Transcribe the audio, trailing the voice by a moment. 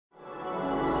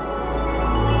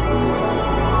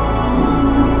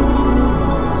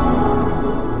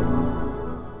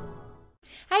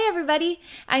everybody.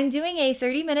 I'm doing a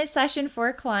 30-minute session for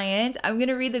a client. I'm going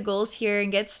to read the goals here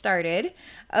and get started.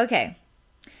 Okay.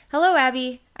 Hello,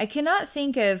 Abby. I cannot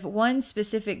think of one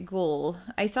specific goal.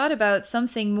 I thought about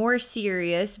something more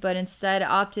serious, but instead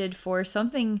opted for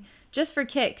something just for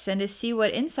kicks and to see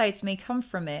what insights may come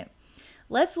from it.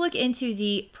 Let's look into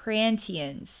the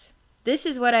Pranteans. This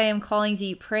is what I am calling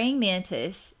the praying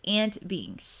mantis ant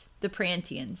beings, the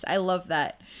Pranteans. I love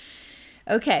that.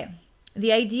 Okay,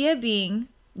 the idea being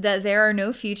that there are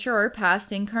no future or past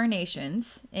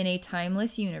incarnations in a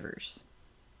timeless universe,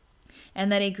 and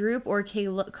that a group or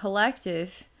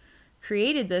collective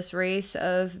created this race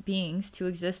of beings to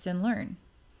exist and learn.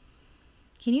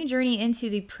 Can you journey into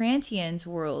the Pranteans'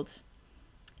 world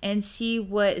and see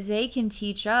what they can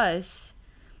teach us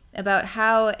about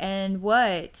how and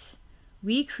what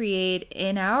we create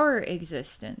in our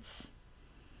existence?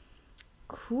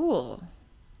 Cool.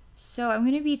 So I'm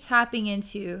going to be tapping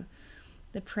into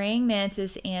the praying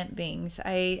mantis ant beings.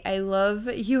 I love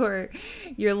your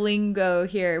lingo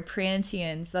here,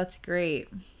 Pranteans. That's great.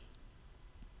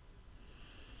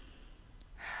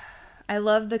 I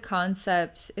love the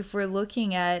concept. If we're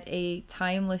looking at a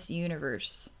timeless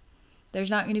universe, there's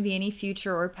not going to be any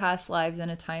future or past lives in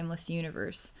a timeless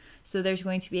universe. So there's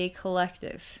going to be a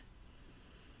collective.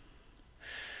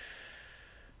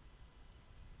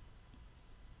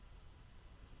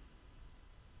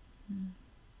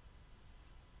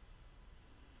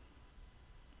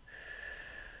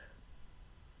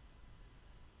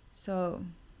 So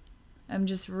I'm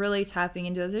just really tapping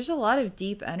into it. There's a lot of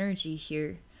deep energy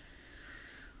here.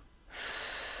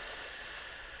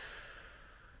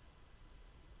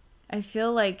 I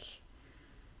feel like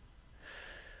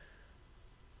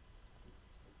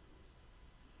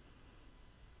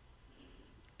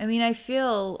I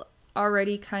feel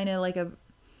already kind of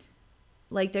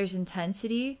like there's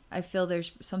intensity. I feel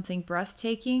there's something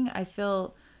breathtaking. I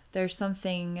feel there's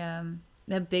something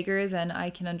bigger than I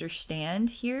can understand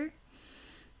here.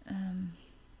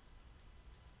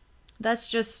 That's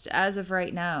just as of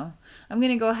right now. I'm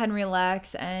going to go ahead and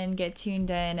relax and get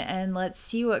tuned in, and let's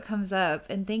see what comes up.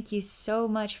 And thank you so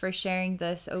much for sharing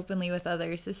this openly with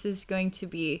others. This is going to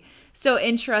be so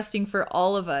interesting for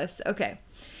all of us. Okay.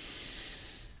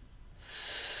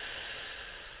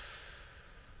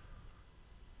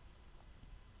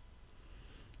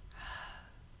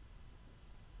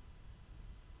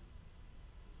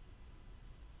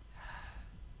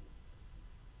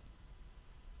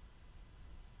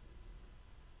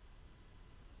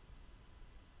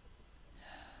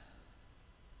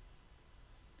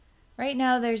 Right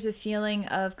now, there's a feeling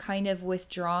of kind of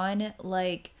withdrawn,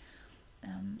 like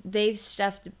they've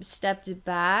stepped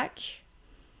back.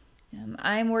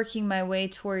 I'm working my way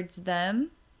towards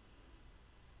them.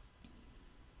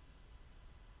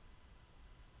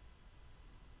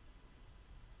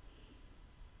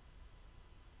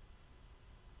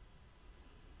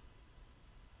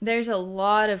 There's a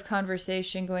lot of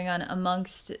conversation going on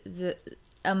amongst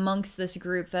this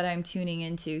group that I'm tuning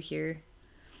into here.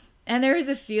 And there is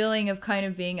a feeling of kind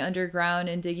of being underground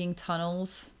and digging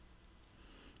tunnels.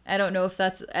 I don't know if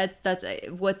that's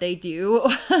what they do,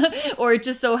 or it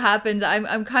just so happens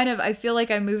I feel like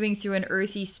I'm moving through an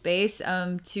earthy space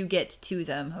to get to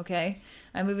them. Okay,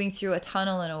 I'm moving through a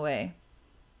tunnel in a way,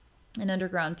 an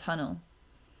underground tunnel.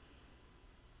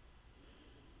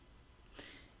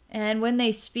 And when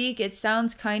they speak, it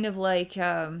sounds kind of like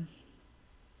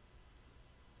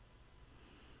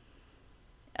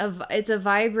it's a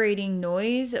vibrating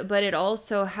noise, but it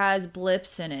also has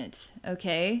blips in it,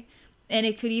 okay? And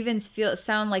it could even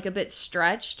sound like a bit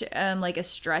stretched, like a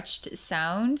stretched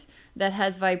sound that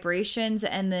has vibrations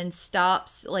and then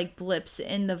stops, like blips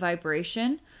in the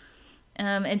vibration.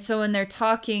 And so when they're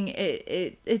talking,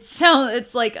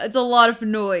 it's like it's a lot of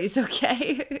noise,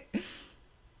 okay?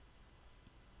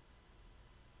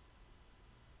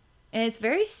 And it's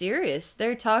very serious.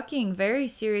 They're talking very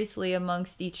seriously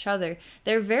amongst each other.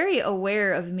 They're very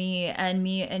aware of me and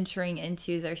me entering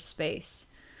into their space.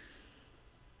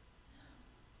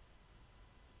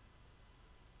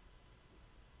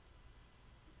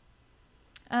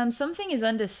 Something is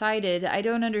undecided. I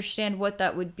don't understand what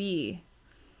that would be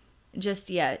just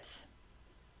yet.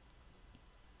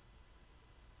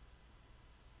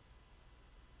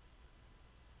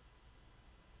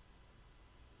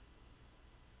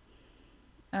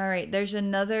 All right, there's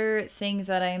another thing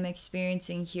that I am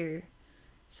experiencing here.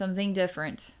 Something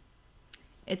different.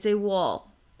 It's a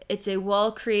wall. It's a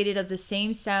wall created of the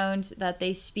same sound that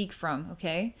they speak from,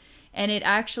 okay? And it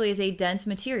actually is a dense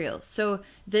material. So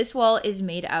this wall is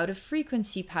made out of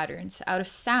frequency patterns, out of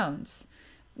sounds.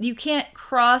 You can't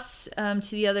cross to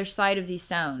the other side of these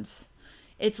sounds.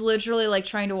 It's literally like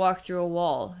trying to walk through a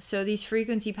wall. So these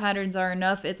frequency patterns are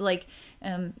enough. It's like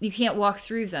you can't walk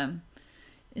through them.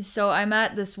 So I'm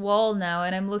at this wall now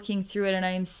and I'm looking through it and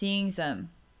I'm seeing them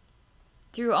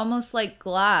through almost like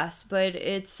glass, but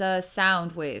it's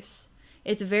sound waves.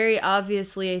 It's very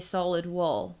obviously a solid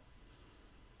wall.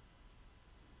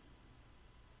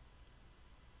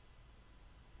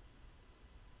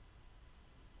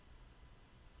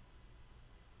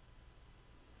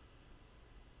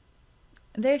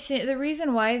 The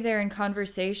reason why they're in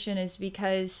conversation is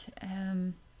because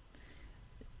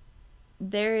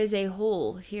there is a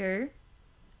hole here,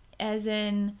 as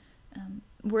in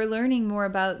we're learning more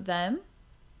about them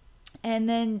and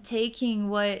then taking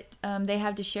what they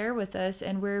have to share with us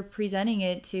and we're presenting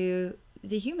it to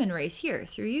the human race here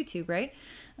through YouTube, right?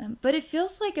 But it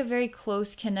feels like a very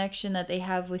close connection that they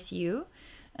have with you.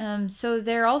 So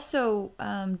they're also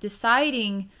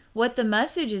deciding what the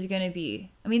message is going to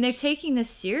be. I mean, they're taking this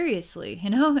seriously, you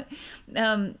know,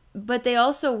 but they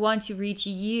also want to reach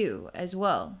you as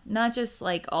well, not just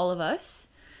like all of us.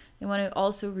 They want to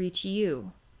also reach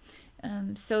you.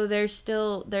 So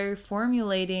they're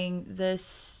formulating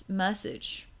this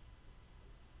message.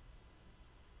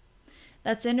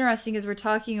 That's interesting as we're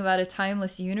talking about a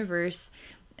timeless universe.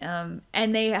 And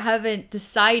they haven't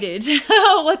decided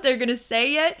what they're gonna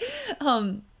say yet.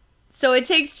 So it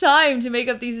takes time to make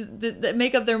up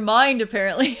make up their mind,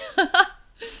 apparently.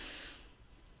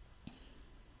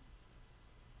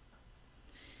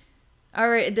 All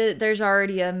right, there's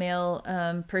already a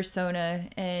male persona,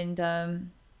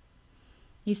 and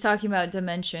he's talking about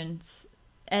dimensions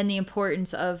and the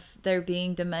importance of there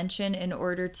being dimension in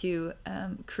order to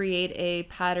create a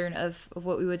pattern of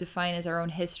what we would define as our own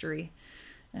history.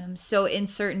 So in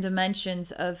certain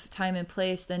dimensions of time and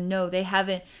place, then no, they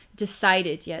haven't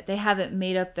decided yet. They haven't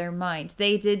made up their mind.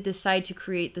 They did decide to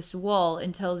create this wall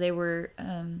until they were,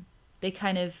 they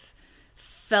kind of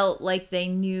felt like they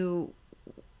knew,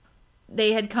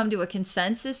 they had come to a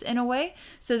consensus in a way.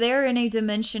 So they're in a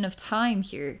dimension of time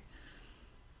here.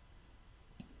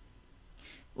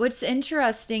 What's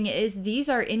interesting is these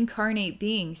are incarnate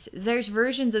beings. There's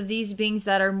versions of these beings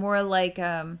that are more like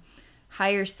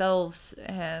higher selves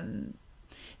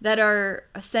that are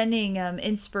sending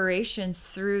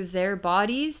inspirations through their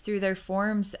bodies, through their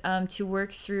forms, to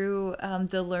work through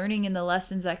the learning and the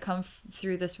lessons that come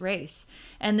through this race.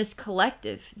 And this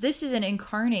collective, this is an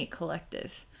incarnate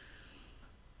collective,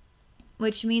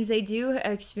 which means they do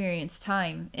experience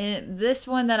time. And this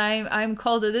one that I'm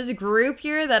called to, this group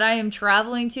here that I am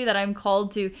traveling to, that I'm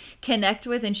called to connect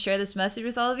with and share this message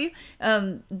with all of you,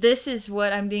 this is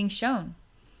what I'm being shown.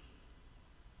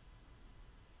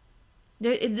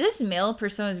 This male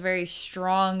persona is very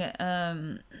strong.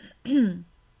 He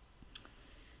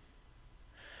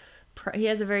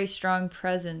has a very strong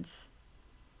presence.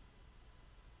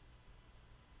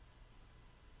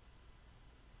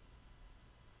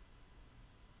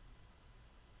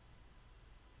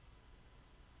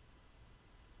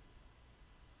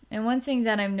 And one thing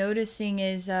that I'm noticing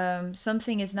is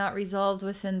something is not resolved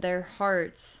within their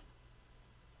hearts.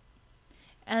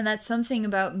 And that something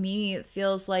about me, it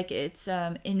feels like it's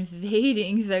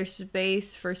invading their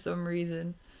space for some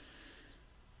reason.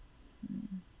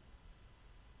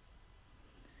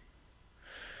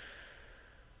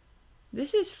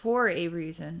 This is for a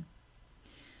reason.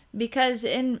 Because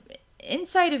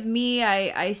inside of me,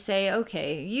 I say,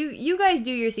 okay, you guys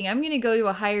do your thing. I'm going to go to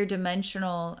a higher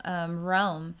dimensional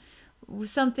realm.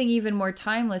 Something even more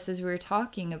timeless, as we were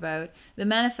talking about. The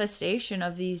manifestation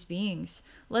of these beings.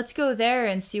 Let's go there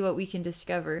and see what we can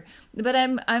discover. But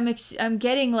I'm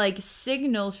getting like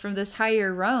signals from this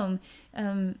higher realm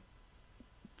that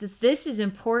this is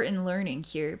important learning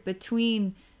here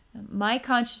between my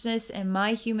consciousness and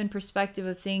my human perspective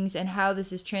of things and how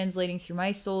this is translating through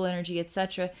my soul energy,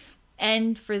 etc.,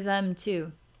 and for them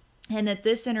too. And that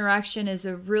this interaction is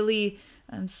a really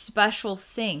special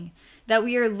thing, that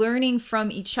we are learning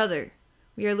from each other.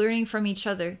 We are learning from each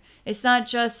other. It's not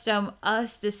just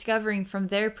us discovering from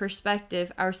their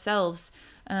perspective ourselves.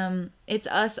 It's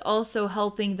us also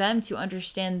helping them to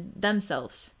understand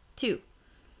themselves too.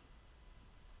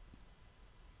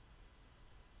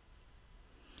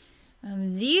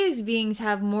 These beings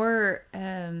have more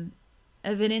of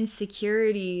an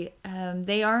insecurity.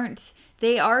 They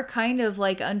are kind of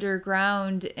like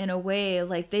underground in a way.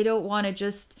 Like they don't want to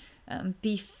just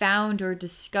be found or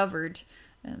discovered.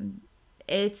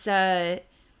 They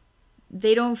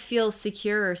don't feel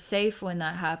secure or safe when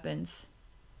that happens.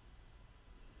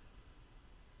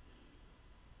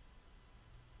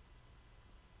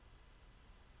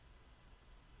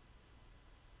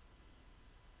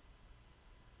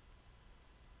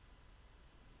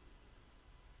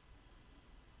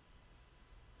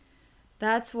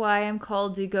 That's why I'm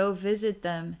called to go visit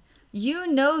them. You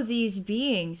know these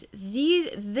beings.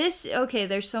 Okay,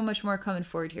 there's so much more coming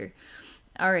forward here.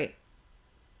 All right.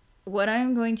 What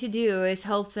I'm going to do is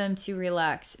help them to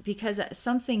relax because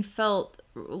something felt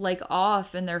like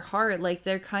off in their heart. Like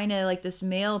they're kind of like this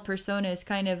male persona is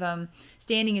kind of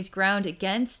standing his ground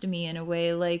against me in a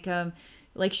way, like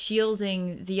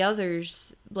shielding the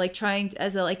others, like trying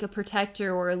as a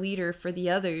protector or a leader for the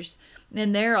others.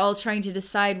 And they're all trying to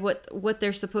decide what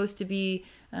they're supposed to be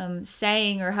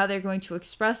saying or how they're going to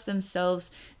express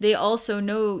themselves. They also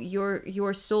know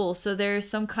your soul, so there's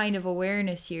some kind of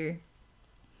awareness here.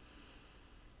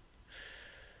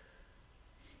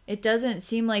 It doesn't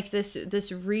seem like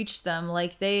this reached them.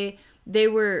 Like they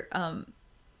were.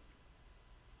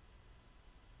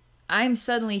 I'm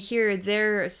suddenly here.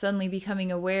 They're suddenly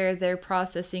becoming aware. They're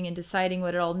processing and deciding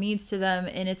what it all means to them.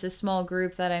 And it's a small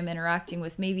group that I'm interacting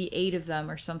with, maybe 8 of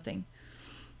them or something.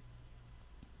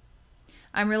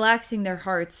 I'm relaxing their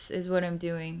hearts is what I'm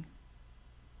doing.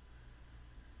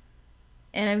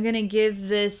 And I'm going to give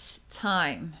this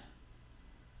time.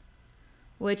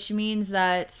 Which means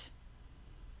that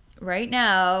right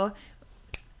now,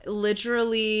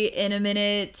 literally in a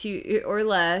minute or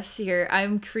less here,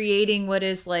 I'm creating what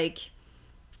is like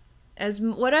as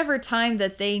whatever time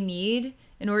that they need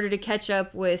in order to catch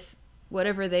up with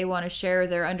whatever they want to share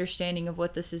their understanding of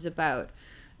what this is about.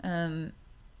 And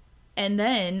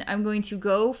then I'm going to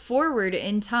go forward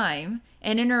in time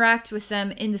and interact with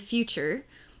them in the future,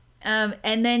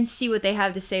 and then see what they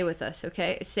have to say with us,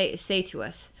 okay? Say to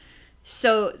us.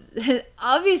 So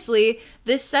obviously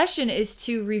this session is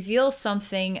to reveal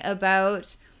something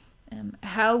about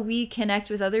how we connect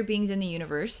with other beings in the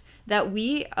universe, that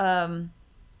we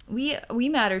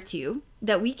matter to,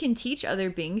 that we can teach other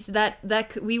beings,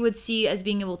 that we would see as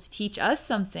being able to teach us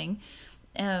something,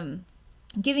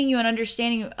 giving you an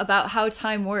understanding about how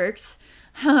time works.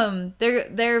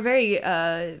 They're very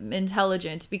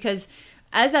intelligent, because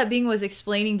as that being was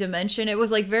explaining dimension, it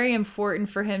was like very important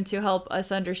for him to help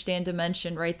us understand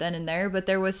dimension right then and there. But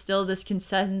there was still this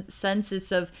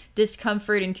consensus of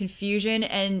discomfort and confusion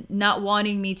and not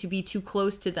wanting me to be too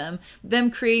close to them. Them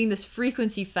creating this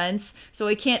frequency fence so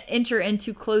I can't enter in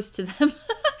too close to them.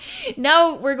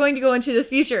 Now we're going to go into the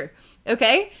future.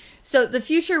 Okay? So the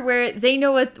future where they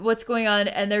know what's going on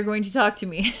and they're going to talk to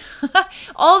me.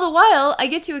 All the while, I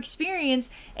get to experience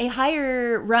a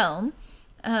higher realm.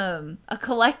 A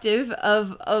collective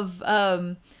of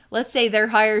let's say their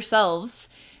higher selves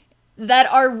that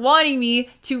are wanting me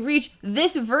to reach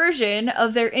this version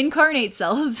of their incarnate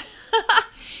selves.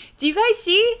 Do you guys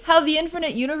see how the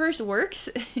infinite universe works?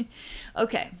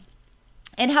 Okay.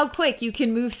 And how quick you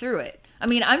can move through it. I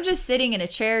mean, I'm just sitting in a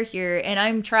chair here and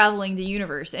I'm traveling the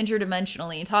universe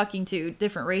interdimensionally and talking to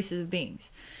different races of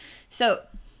beings. So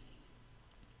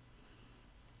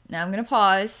now I'm going to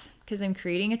pause, because I'm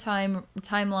creating a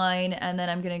timeline, and then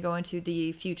I'm going to go into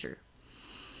the future.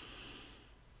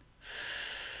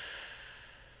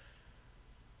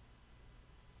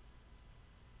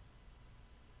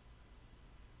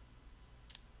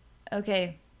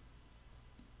 Okay.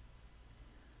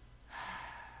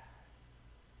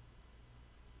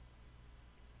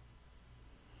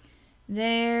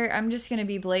 I'm just going to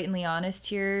be blatantly honest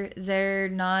here. They're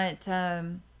not...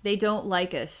 they don't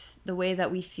like us the way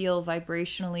that we feel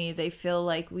vibrationally. They feel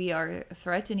like we are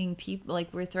threatening people,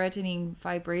 like we're threatening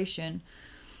vibration.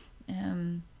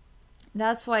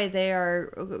 That's why they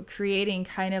are creating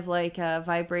kind of like a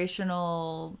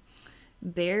vibrational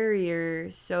barrier,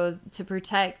 so to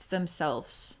protect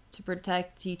themselves, to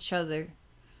protect each other.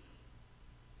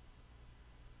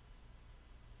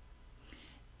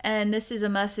 And this is a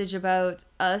message about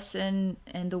us and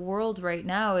the world right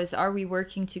now, is are we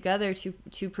working together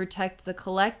to protect the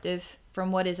collective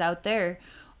from what is out there?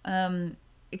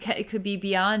 It could be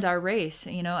beyond our race,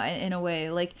 you know, in a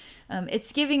way. Like,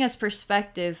 it's giving us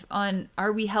perspective on,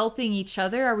 are we helping each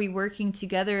other? Are we working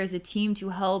together as a team to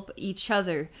help each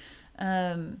other?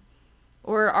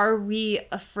 Or are we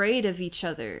afraid of each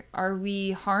other? Are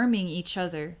we harming each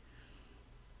other?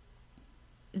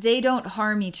 They don't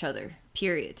harm each other.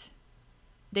 Period.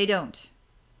 They don't.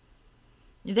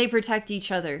 They protect each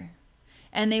other.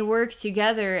 And they work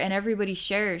together, and everybody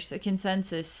shares. A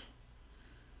consensus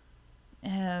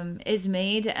is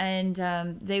made, and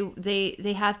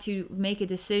they have to make a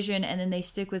decision, and then they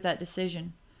stick with that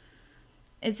decision.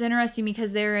 It's interesting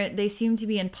because they seem to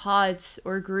be in pods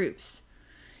or groups.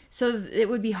 So it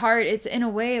would be hard. In a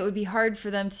way, it would be hard for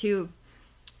them to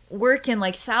work in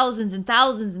like thousands and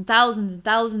thousands and thousands and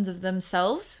thousands of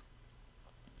themselves.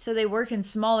 So they work in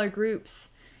smaller groups,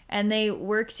 and they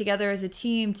work together as a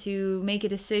team to make a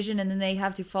decision, and then they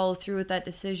have to follow through with that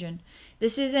decision.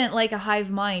 This isn't like a hive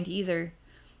mind either.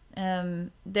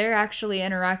 They're actually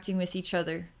interacting with each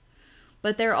other,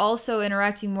 but they're also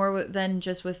interacting more than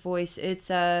just with voice. It's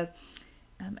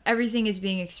everything is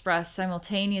being expressed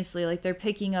simultaneously, like they're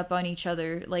picking up on each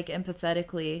other, like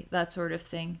empathetically, that sort of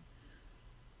thing.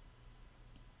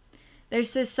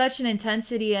 There's just such an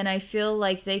intensity, and I feel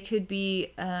like they could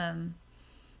be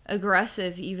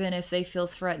aggressive even if they feel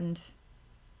threatened.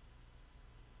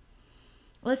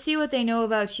 Let's see what they know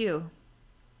about you.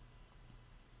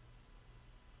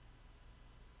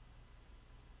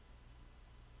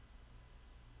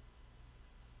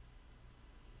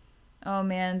 Oh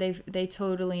man, they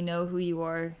totally know who you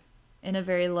are in a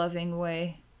very loving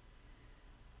way.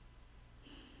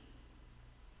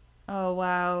 Oh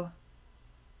wow.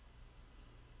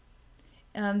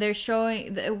 They're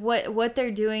showing what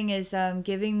they're doing is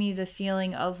giving me the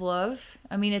feeling of love.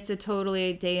 I mean, it's a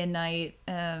totally day and night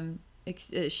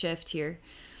shift here.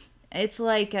 It's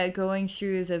like going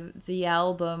through the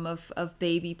album of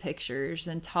baby pictures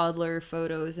and toddler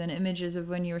photos and images of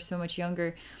when you were so much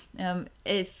younger.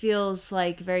 It feels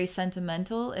like very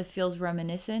sentimental. It feels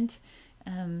reminiscent.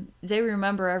 They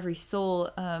remember every soul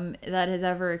that has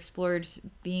ever explored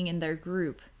being in their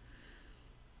group.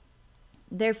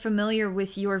 They're familiar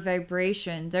with your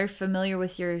vibration. They're familiar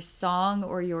with your song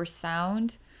or your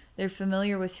sound. They're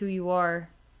familiar with who you are.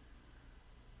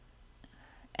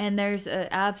 And there's an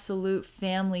absolute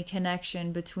family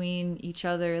connection between each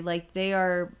other. Like they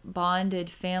are bonded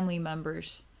family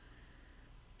members.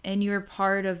 And you're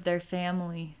part of their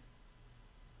family.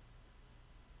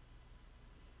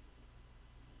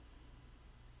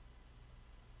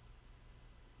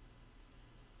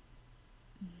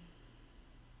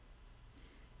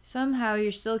 Somehow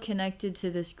you're still connected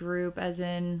to this group, as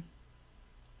in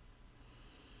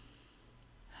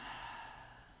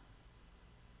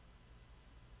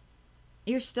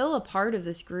you're still a part of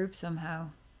this group somehow.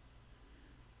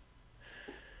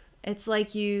 It's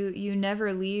like you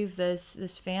never leave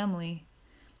this family.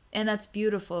 And that's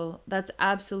beautiful. That's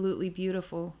absolutely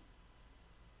beautiful.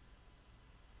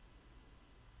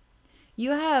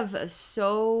 You have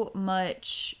so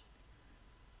much,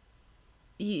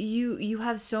 you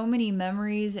have so many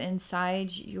memories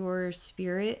inside your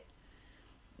spirit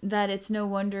that it's no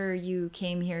wonder you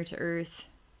came here to Earth.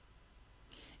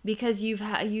 Because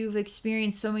you've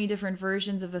experienced so many different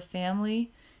versions of a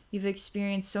family. You've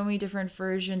experienced so many different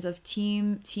versions of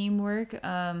teamwork,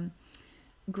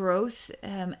 growth,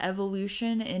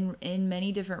 evolution in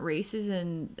many different races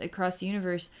and across the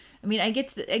universe. I mean, I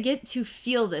get to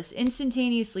feel this,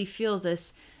 instantaneously feel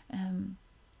this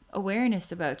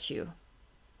awareness about you.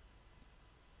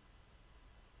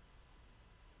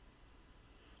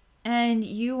 And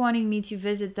you wanting me to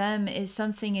visit them is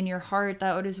something in your heart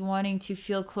that is wanting to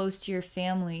feel close to your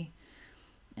family,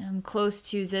 close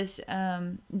to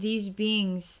these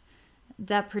beings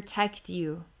that protect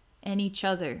you and each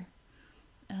other,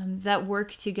 that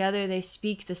work together. They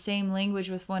speak the same language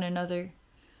with one another.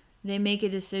 They make a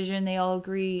decision. They all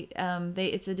agree.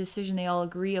 It's a decision they all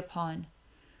agree upon.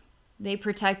 They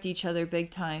protect each other big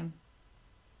time.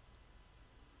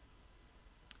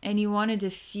 And you wanted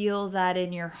to feel that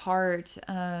in your heart,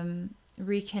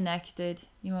 reconnected.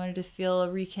 You wanted to feel a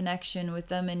reconnection with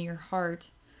them in your heart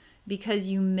because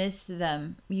you miss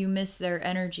them. You miss their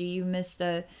energy. You miss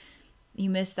that.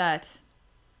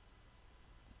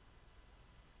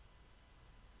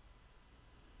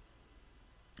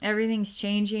 Everything's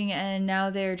changing, and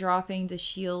now they're dropping the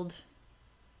shield.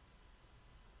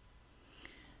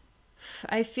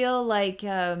 I feel like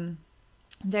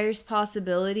there's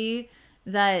possibility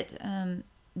that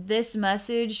this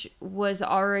message was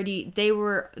already,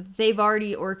 they've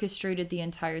already orchestrated the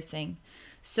entire thing.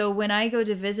 So when I go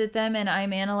to visit them and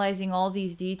I'm analyzing all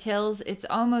these details, it's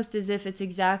almost as if it's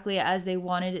exactly as they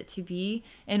wanted it to be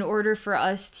in order for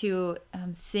us to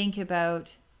think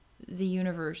about the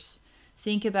universe,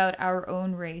 think about our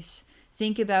own race,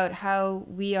 think about how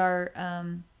we are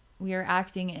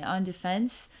acting on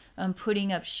defense,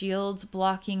 putting up shields,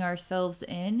 blocking ourselves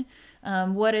in.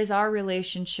 What is our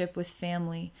relationship with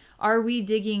family? Are we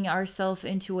digging ourselves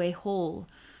into a hole?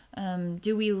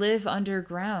 Do we live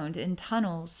underground in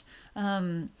tunnels?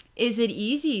 Is it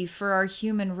easy for our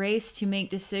human race to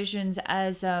make decisions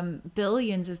as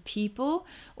billions of people?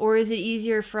 Or is it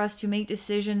easier for us to make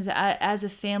decisions as a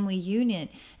family unit?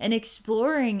 And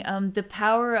exploring the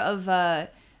power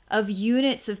of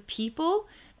units of people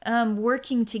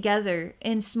working together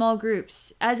in small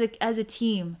groups as a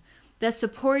team. that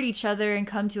support each other and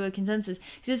come to a consensus.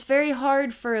 Because it's very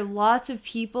hard for lots of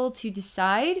people to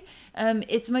decide.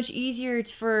 It's much easier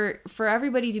for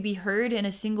everybody to be heard in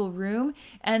a single room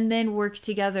and then work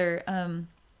together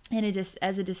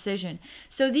as a decision.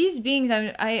 So these beings,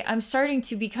 I'm starting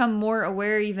to become more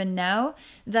aware even now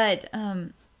that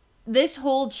this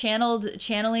whole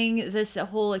channeling, this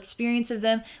whole experience of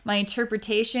them, my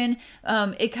interpretation,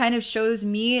 it kind of shows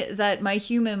me that my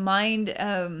human mind,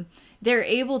 they're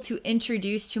able to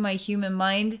introduce to my human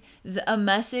mind a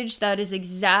message that is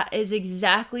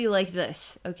exactly like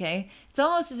this. Okay, it's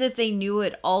almost as if they knew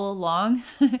it all along.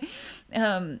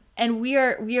 And we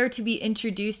are to be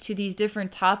introduced to these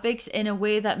different topics in a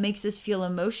way that makes us feel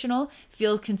emotional,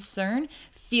 feel concern,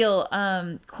 feel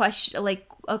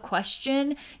a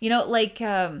question,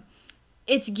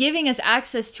 it's giving us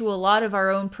access to a lot of our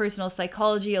own personal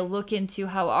psychology, a look into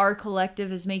how our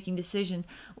collective is making decisions.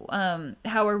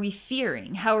 How are we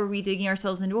fearing? How are we digging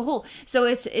ourselves into a hole? So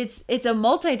it's a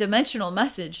multi-dimensional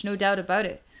message, no doubt about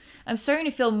it. I'm starting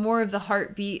to feel more of the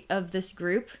heartbeat of this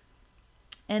group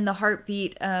and the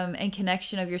heartbeat and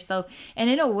connection of yourself. And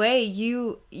in a way,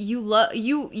 you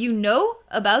know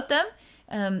about them.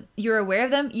 You're aware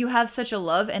of them. You have such a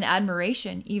love and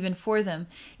admiration even for them.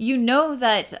 You know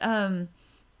that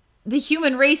the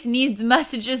human race needs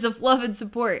messages of love and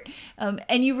support.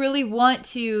 And you really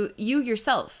you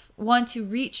yourself want to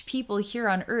reach people here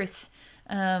on Earth.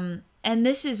 And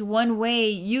this is one way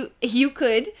you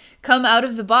could come out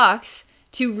of the box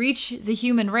to reach the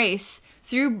human race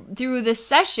through this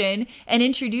session and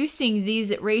introducing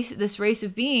this race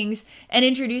of beings and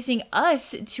introducing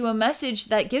us to a message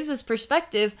that gives us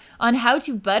perspective on how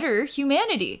to better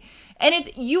humanity. And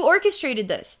you orchestrated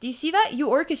this. Do you see that? You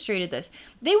orchestrated this.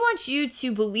 They want you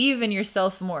to believe in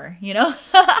yourself more,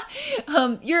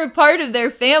 you're a part of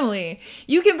their family.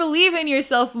 You can believe in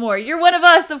yourself more. You're one of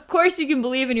us. Of course you can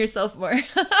believe in yourself more.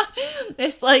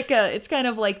 It's kind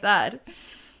of like that.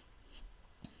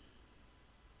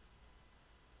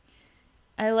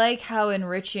 I like how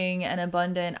enriching and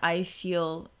abundant I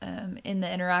feel in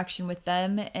the interaction with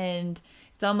them. And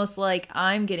it's almost like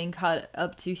I'm getting caught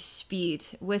up to speed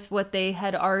with what they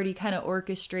had already kind of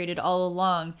orchestrated all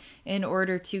along in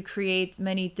order to create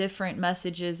many different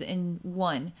messages in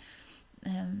one.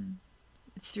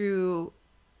 So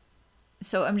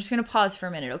I'm just going to pause for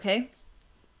a minute, okay?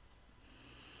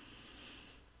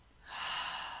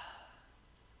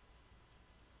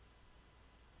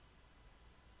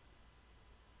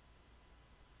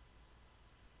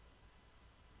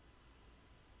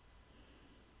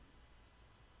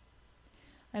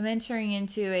 I'm entering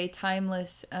into a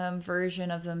timeless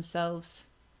version of themselves.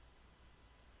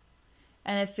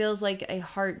 And it feels like a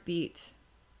heartbeat.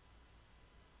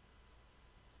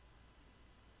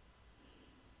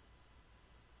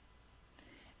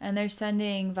 And they're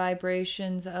sending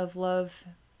vibrations of love.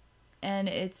 And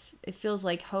it feels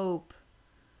like hope.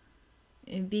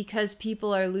 Because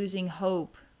people are losing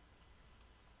hope.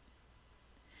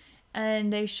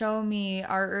 And they show me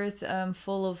our Earth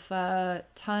full of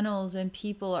tunnels, and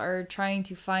people are trying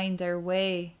to find their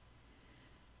way.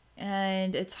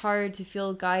 And it's hard to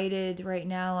feel guided right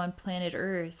now on planet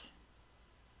Earth.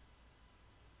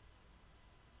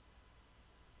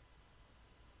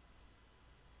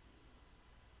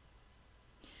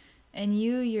 And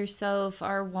you yourself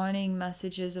are wanting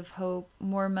messages of hope,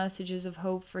 more messages of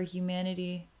hope for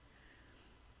humanity.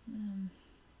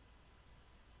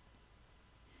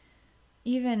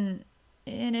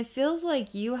 And it feels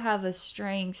like you have a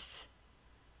strength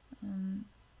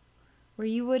where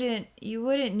you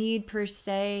wouldn't need per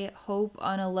se hope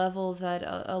on a level that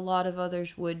a lot of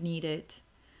others would need it.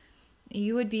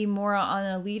 You would be more on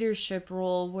a leadership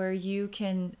role where you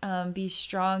can be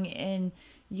strong in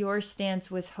your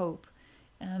stance with hope,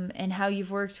 and how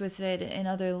you've worked with it in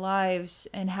other lives,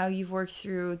 and how you've worked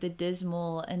through the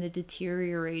dismal and the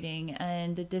deteriorating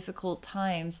and the difficult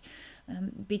times.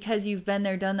 Because you've been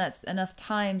there, done that enough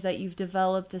times that you've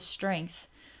developed a strength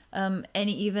and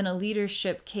even a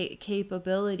leadership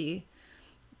capability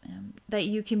that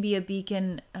you can be a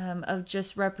beacon of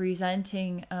just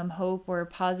representing hope or a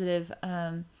positive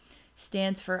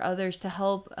stance for others to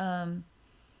help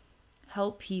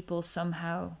people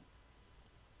somehow.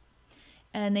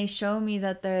 And they show me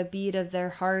that the beat of their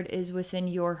heart is within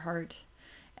your heart.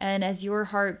 And as your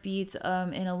heart beats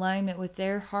in alignment with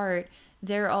their heart,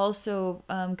 they're also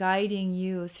guiding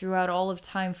you throughout all of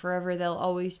time forever. They'll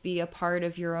always be a part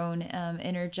of your own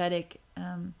energetic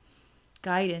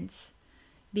guidance.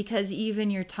 Because even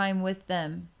your time with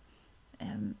them,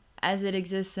 as it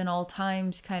exists in all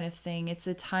times kind of thing, it's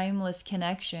a timeless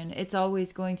connection. It's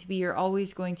always going to be, you're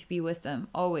always going to be with them,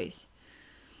 always.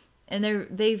 and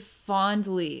they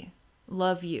fondly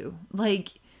love you,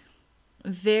 like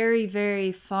very,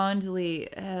 very fondly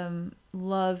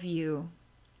love you,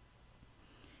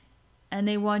 and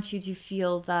they want you to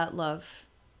feel that love,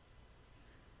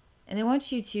 and they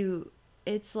want you to,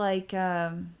 it's like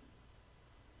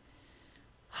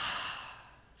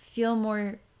feel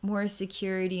more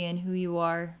security in who you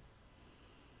are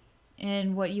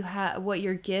and what you have, what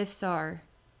your gifts are.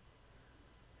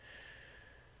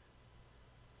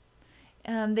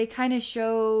 They kind of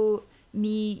show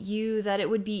you that it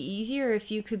would be easier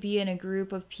if you could be in a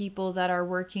group of people that are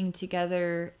working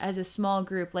together as a small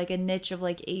group, like a niche of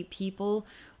like 8 people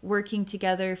working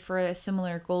together for a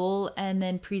similar goal, and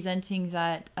then presenting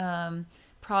that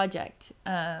project,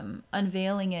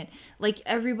 unveiling it. Like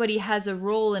everybody has a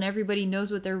role and everybody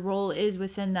knows what their role is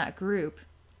within that group.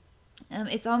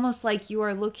 It's almost like you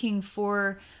are looking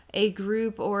for a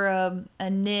group or a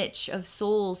niche of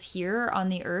souls here on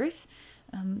the earth,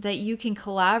 that you can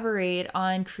collaborate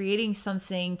on creating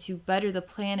something to better the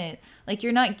planet. Like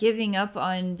you're not giving up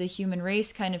on the human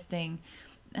race kind of thing.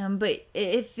 But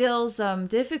it feels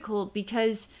difficult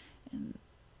because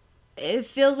it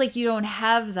feels like you don't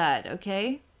have that,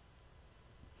 okay?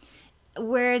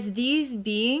 Whereas these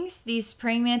beings, these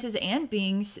praying mantis and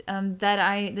beings,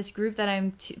 this group that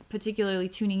I'm particularly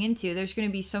tuning into, there's going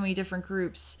to be so many different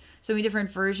groups, so many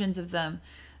different versions of them.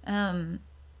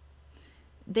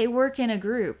 They work in a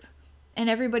group, and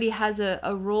everybody has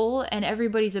a role, and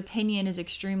everybody's opinion is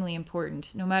extremely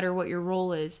important, no matter what your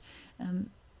role is.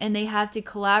 And they have to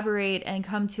collaborate and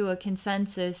come to a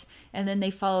consensus, and then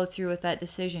they follow through with that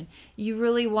decision. You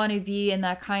really want to be in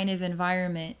that kind of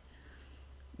environment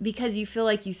because you feel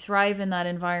like you thrive in that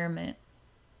environment.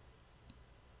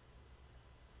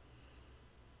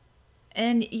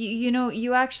 And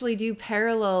you actually do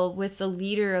parallel with the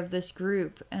leader of this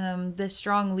group, the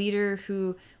strong leader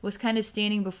who was kind of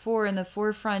standing before in the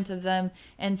forefront of them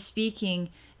and speaking,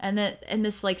 and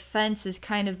this like fence has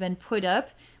kind of been put up.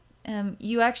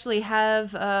 You actually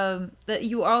have that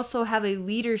you also have a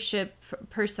leadership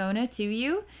persona to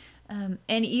you, and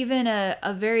even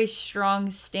a very strong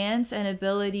stance and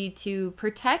ability to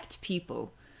protect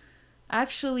people,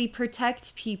 actually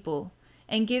protect people.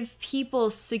 And give people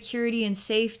security and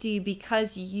safety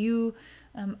because you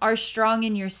are strong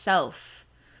in yourself.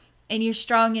 And you're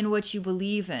strong in what you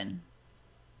believe in.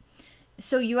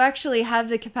 So you actually have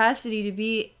the capacity to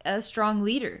be a strong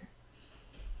leader.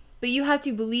 But you have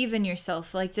to believe in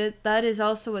yourself. Like that is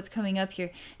also what's coming up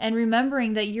here. And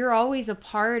remembering that you're always a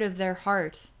part of their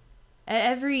heart.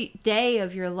 Every day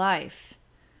of your life,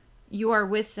 you are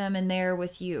with them and they're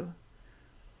with you.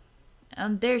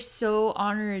 They're so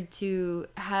honored to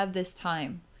have this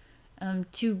time,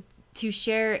 to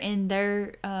share in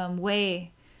their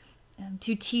way,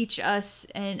 to teach us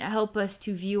and help us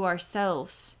to view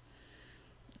ourselves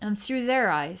through their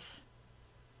eyes,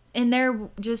 in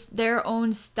their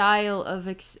own style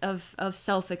of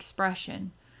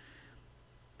self-expression.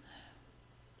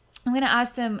 I'm gonna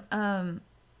ask them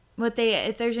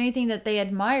if there's anything that they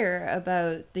admire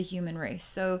about the human race.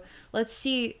 So let's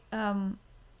see.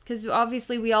 Because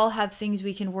obviously we all have things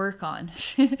we can work on.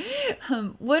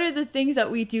 What are the things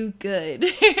that we do good?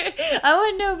 I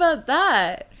want to know about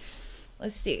that.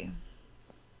 Let's see.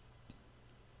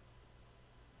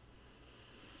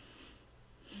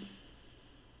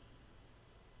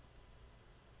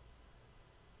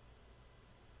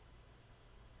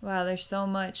 Wow, there's so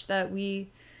much that we...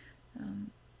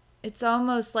 it's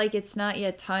almost like it's not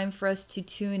yet time for us to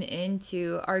tune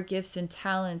into our gifts and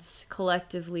talents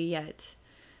collectively yet.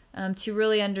 To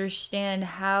really understand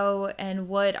how and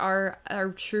what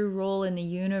our true role in the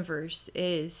universe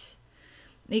is.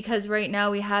 Because right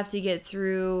now we have to get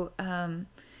through,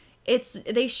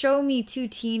 they show me 2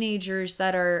 teenagers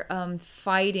that are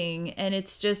fighting, and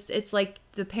it's like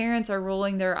the parents are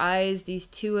rolling their eyes. These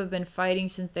 2 have been fighting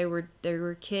since they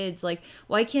were kids. Like,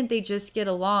 why can't they just get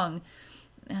along?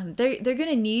 They're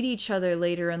gonna need each other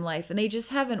later in life, and they just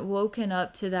haven't woken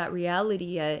up to that reality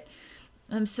yet.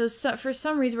 So for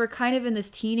some reason, we're kind of in this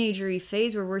teenagery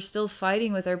phase where we're still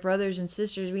fighting with our brothers and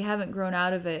sisters. We haven't grown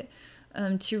out of it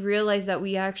to realize that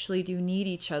we actually do need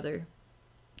each other.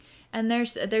 And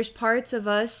there's parts of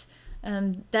us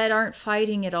that aren't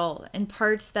fighting at all, and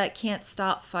parts that can't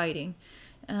stop fighting.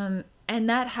 And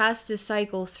that has to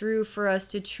cycle through for us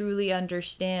to truly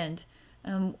understand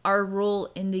our role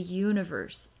in the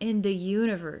universe.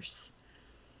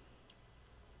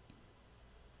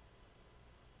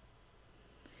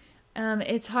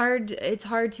 It's hard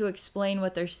to explain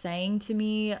what they're saying to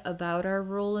me about our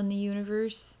role in the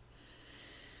universe.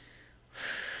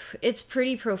 It's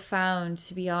pretty profound,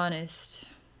 to be honest.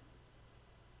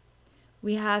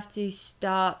 We have to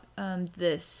stop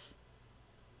this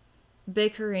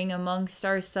bickering amongst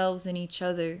ourselves and each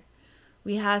other.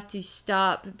 We have to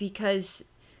stop, because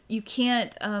you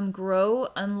can't grow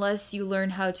unless you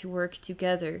learn how to work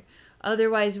together.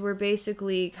 Otherwise, we're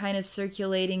basically kind of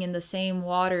circulating in the same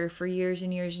water for years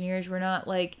and years and years. We're not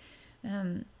like,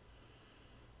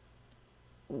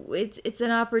 it's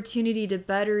an opportunity to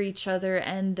better each other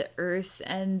and the earth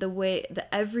and the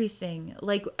everything.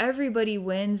 Like, everybody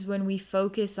wins when we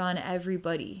focus on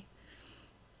everybody.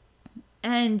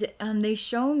 And they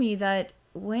show me that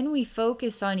when we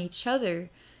focus on each other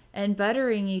and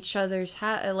bettering each other's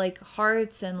like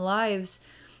hearts and lives,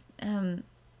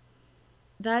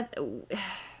 that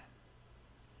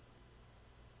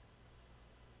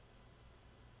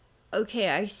okay,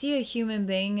 I see a human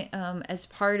being as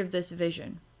part of this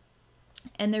vision,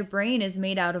 and their brain is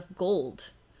made out of gold.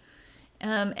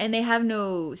 And they have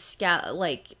no scalp,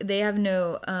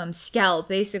 scalp,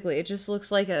 basically. It just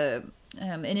looks like an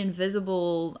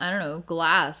invisible, I don't know,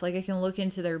 glass. Like, I can look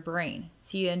into their brain,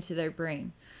 see into their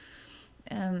brain.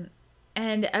 And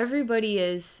everybody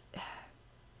is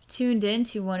tuned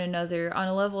into one another on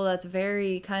a level that's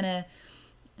very kind of,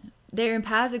 they're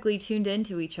empathically tuned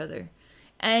into each other.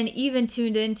 And even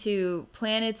tuned into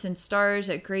planets and stars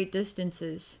at great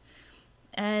distances.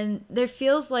 And there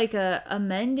feels like a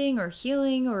mending or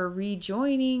healing or a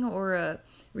rejoining or a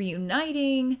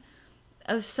reuniting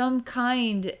of some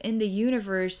kind in the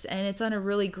universe, and it's on a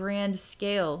really grand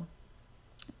scale.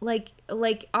 Like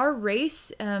our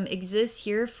race exists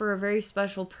here for a very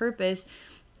special purpose,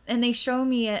 and they show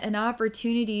me an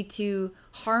opportunity to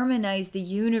harmonize the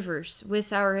universe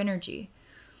with our energy.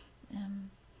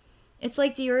 It's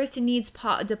like the earth needs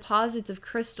deposits of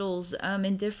crystals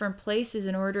in different places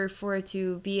in order for it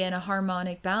to be in a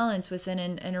harmonic balance within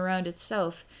and around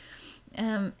itself.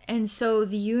 And so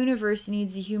the universe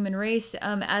needs the human race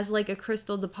as like a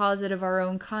crystal deposit of our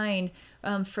own kind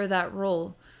for that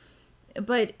role.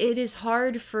 But it is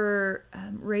hard for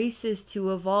races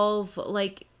to evolve.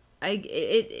 Like,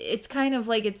 it's kind of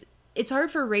like it's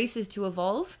hard for races to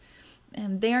evolve.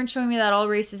 They aren't showing me that all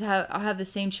races have the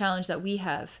same challenge that we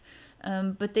have.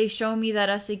 But they show me that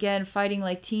us, again, fighting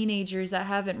like teenagers that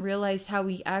haven't realized how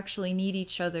we actually need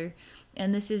each other.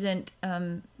 And this isn't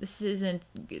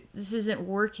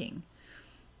working.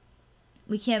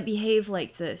 We can't behave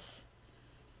like this.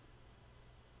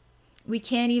 We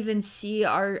can't even see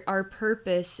our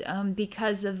purpose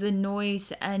because of the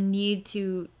noise and need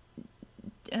to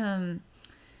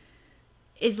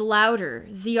is louder.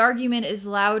 The argument is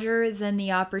louder than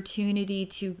the opportunity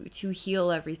to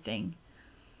heal everything.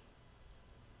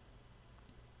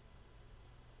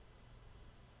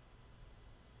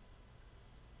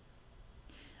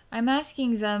 I'm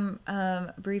asking them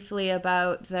briefly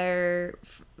about their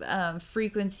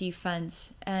frequency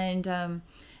fence and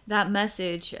that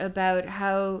message about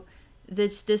how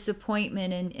this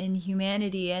disappointment in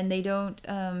humanity, and they don't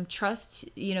trust,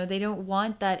 they don't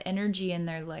want that energy in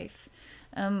their life.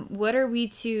 How are we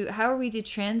to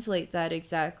translate that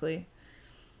exactly?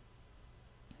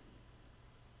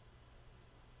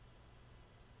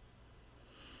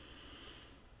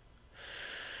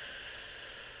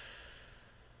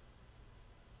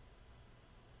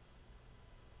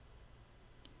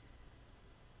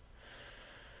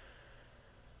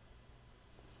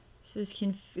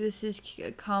 This is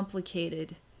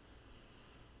complicated.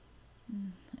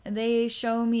 They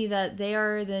show me that they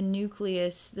are the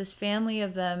nucleus. This family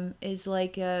of them is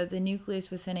like the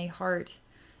nucleus within a heart.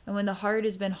 And when the heart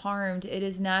has been harmed, it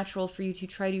is natural for you to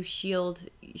try to shield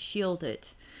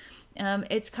it.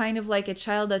 It's kind of like a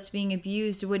child that's being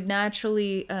abused would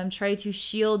naturally try to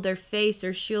shield their face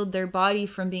or shield their body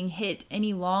from being hit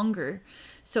any longer.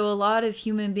 So a lot of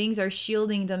human beings are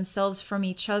shielding themselves from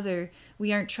each other.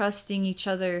 We aren't trusting each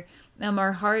other.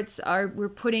 Our hearts we're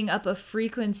putting up a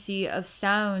frequency of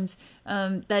sounds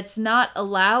that's not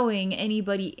allowing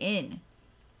anybody in.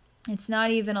 It's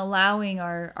not even allowing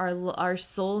our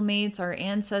soulmates, our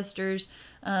ancestors,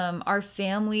 our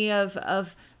family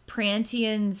of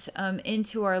Pranteans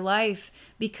into our life,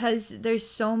 because there's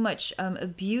so much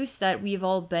abuse that we've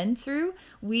all been through.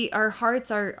 Our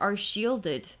hearts are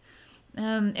shielded.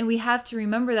 And we have to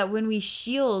remember that when we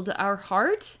shield our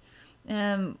heart,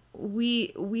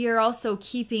 we are also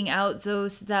keeping out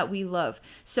those that we love.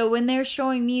 So when they're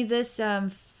showing me this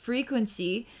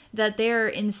frequency that they're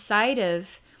inside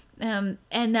of, and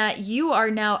that you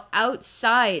are now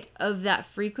outside of that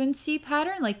frequency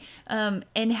pattern, like,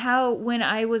 and how when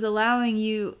I was allowing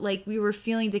you, like, we were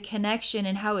feeling the connection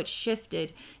and how it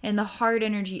shifted and the heart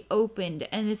energy opened,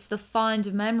 and it's the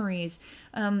fond memories.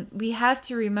 We have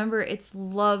to remember it's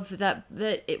love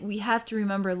we have to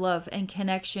remember love and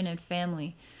connection and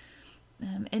family,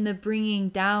 and the bringing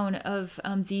down of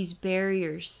these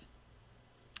barriers.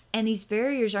 And these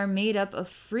barriers are made up of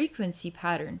frequency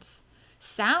patterns,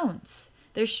 sounds.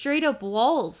 They're straight up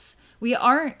walls. We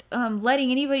aren't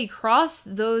letting anybody cross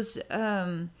those,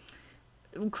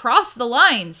 cross the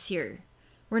lines here.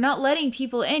 We're not letting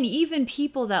people in, even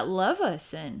people that love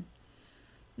us in.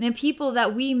 And people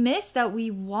that we miss, that we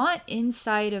want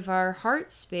inside of our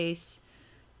heart space.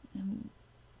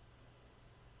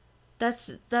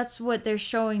 That's what they're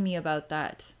showing me about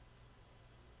that.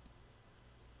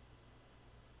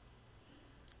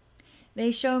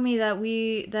 They show me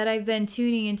that I've been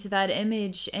tuning into that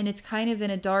image, and it's kind of in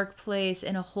a dark place,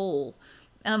 in a hole,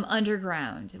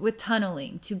 underground, with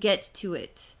tunneling to get to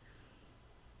it.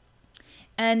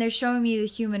 And they're showing me the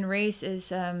human race is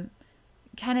kind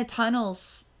of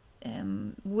tunnels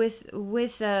with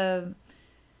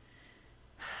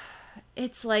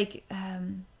it's like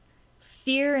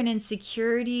fear and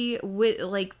insecurity, with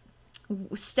like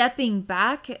stepping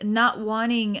back, not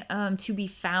wanting to be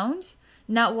found,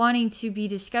 not wanting to be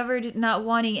discovered, not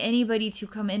wanting anybody to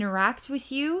come interact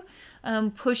with you,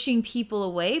 pushing people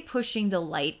away, pushing the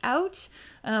light out.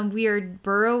 We are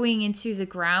burrowing into the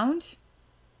ground.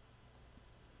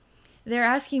 They're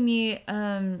asking me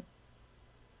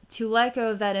to let go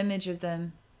of that image of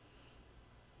them.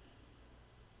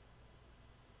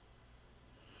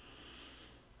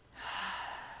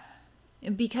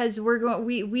 Because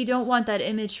we don't want that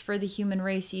image for the human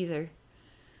race either.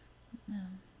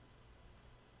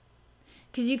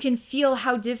 Because you can feel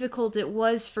how difficult it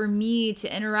was for me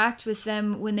to interact with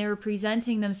them when they were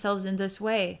presenting themselves in this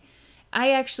way.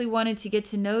 I actually wanted to get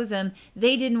to know them.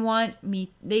 They didn't want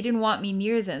me. They didn't want me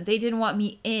near them. They didn't want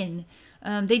me in.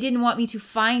 They didn't want me to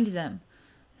find them.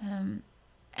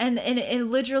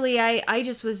 And literally, I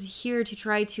just was here to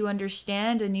try to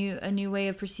understand a new way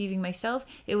of perceiving myself.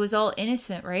 It was all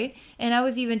innocent, right? And I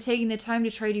was even taking the time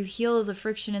to try to heal the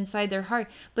friction inside their heart.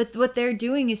 But what they're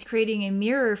doing is creating a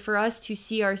mirror for us to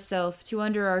see ourselves, to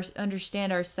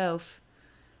understand ourselves.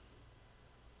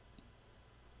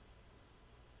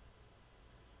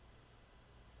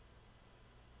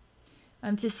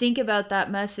 To think about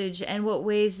that message and what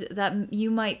ways that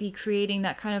you might be creating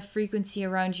that kind of frequency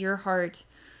around your heart.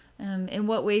 In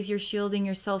what ways you're shielding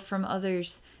yourself from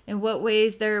others. In what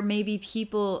ways there may be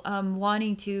people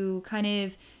wanting to kind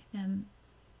of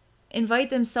invite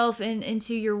themselves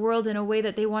into your world in a way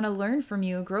that they want to learn from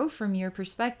you, grow from your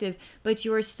perspective, but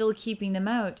you are still keeping them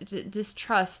out.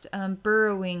 Distrust,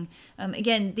 burrowing.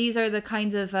 Again, these are the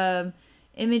kinds of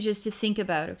images to think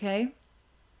about, okay?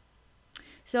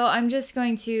 So I'm just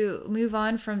going to move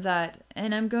on from that,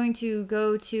 and I'm going to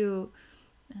go to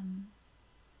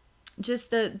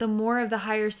just the more of the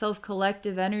higher self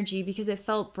collective energy, because it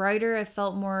felt brighter. It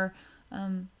felt more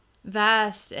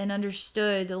vast and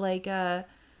understood, like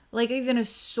even a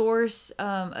source,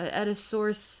 at a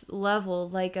source level,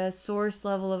 like a source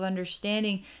level of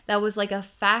understanding that was like a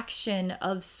faction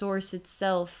of source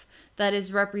itself that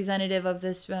is representative of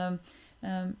this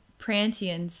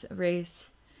Pranteans race.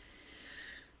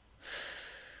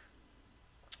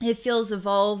 It feels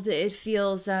evolved. It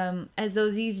feels as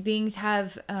though these beings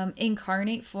have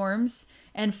incarnate forms,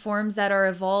 and forms that are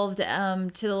evolved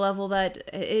to the level that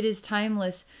it is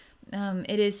timeless.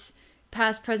 It is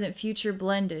past, present, future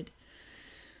blended.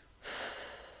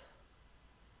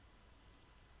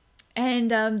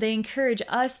 And they encourage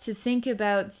us to think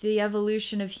about the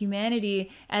evolution of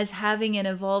humanity as having an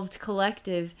evolved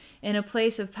collective in a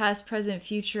place of past, present,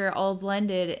 future, all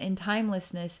blended in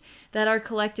timelessness. That our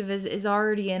collective is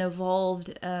already an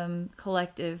evolved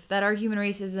collective. That our human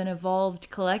race is an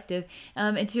evolved collective.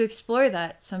 And to explore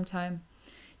that sometime.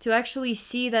 To actually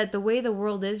see that the way the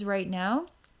world is right now,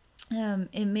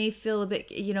 it may feel a bit,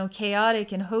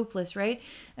 chaotic and hopeless, right?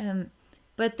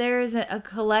 But there is a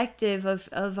collective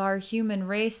of our human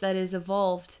race that is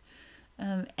evolved,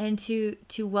 and to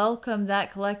welcome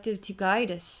that collective to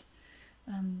guide us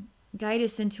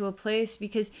into a place,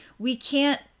 because we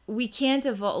can't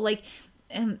evolve. Like,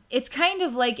 it's kind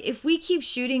of like if we keep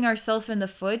shooting ourselves in the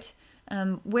foot,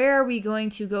 where are we going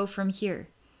to go from here?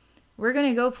 We're going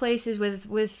to go places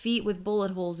with feet with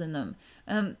bullet holes in them.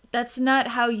 That's not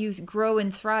how you grow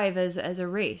and thrive as a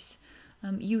race.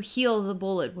 You heal the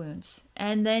bullet wounds,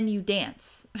 and then you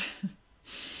dance.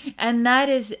 And that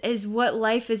is what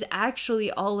life is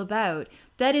actually all about.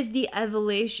 that is the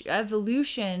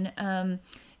evolution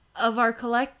of our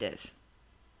collective.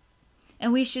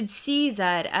 And we should see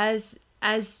that as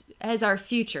our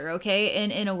future, okay,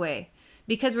 in a way.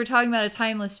 Because we're talking about a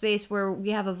timeless space where we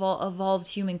have evolved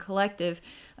human collective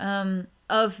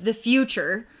of the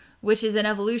future, which is an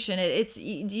evolution.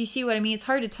 Do you see what I mean? It's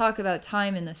hard to talk about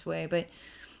time in this way, but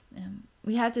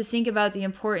we have to think about the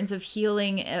importance of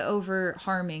healing over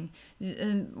harming.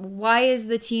 Why is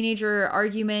the teenager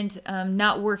argument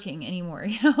not working anymore?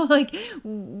 Like,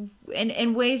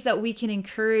 and ways that we can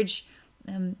encourage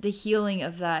the healing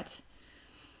of that.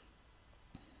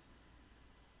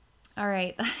 All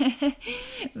right.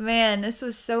 Man, this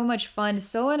was so much fun,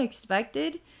 so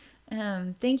unexpected.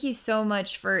 Thank you so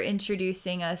much for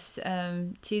introducing us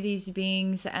to these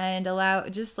beings and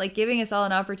just like giving us all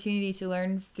an opportunity to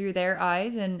learn through their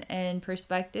eyes and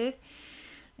perspective.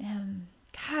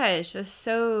 Gosh, that's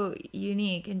so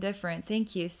unique and different.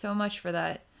 Thank you so much for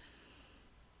that.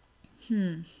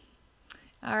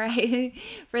 All right.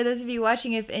 For those of you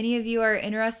watching, if any of you are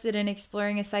interested in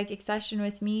exploring a psychic session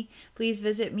with me, please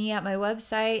visit me at my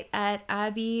website at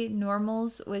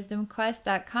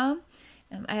abbynormalswisdomquest.com.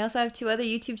 I also have 2 other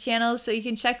YouTube channels, so you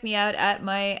can check me out at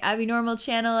my Abbey Normal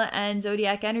channel and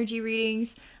Zodiac Energy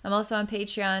readings. I'm also on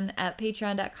Patreon at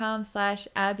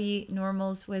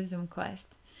patreon.com/abbynormalswisdomquest.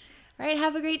 All right,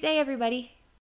 have a great day, everybody.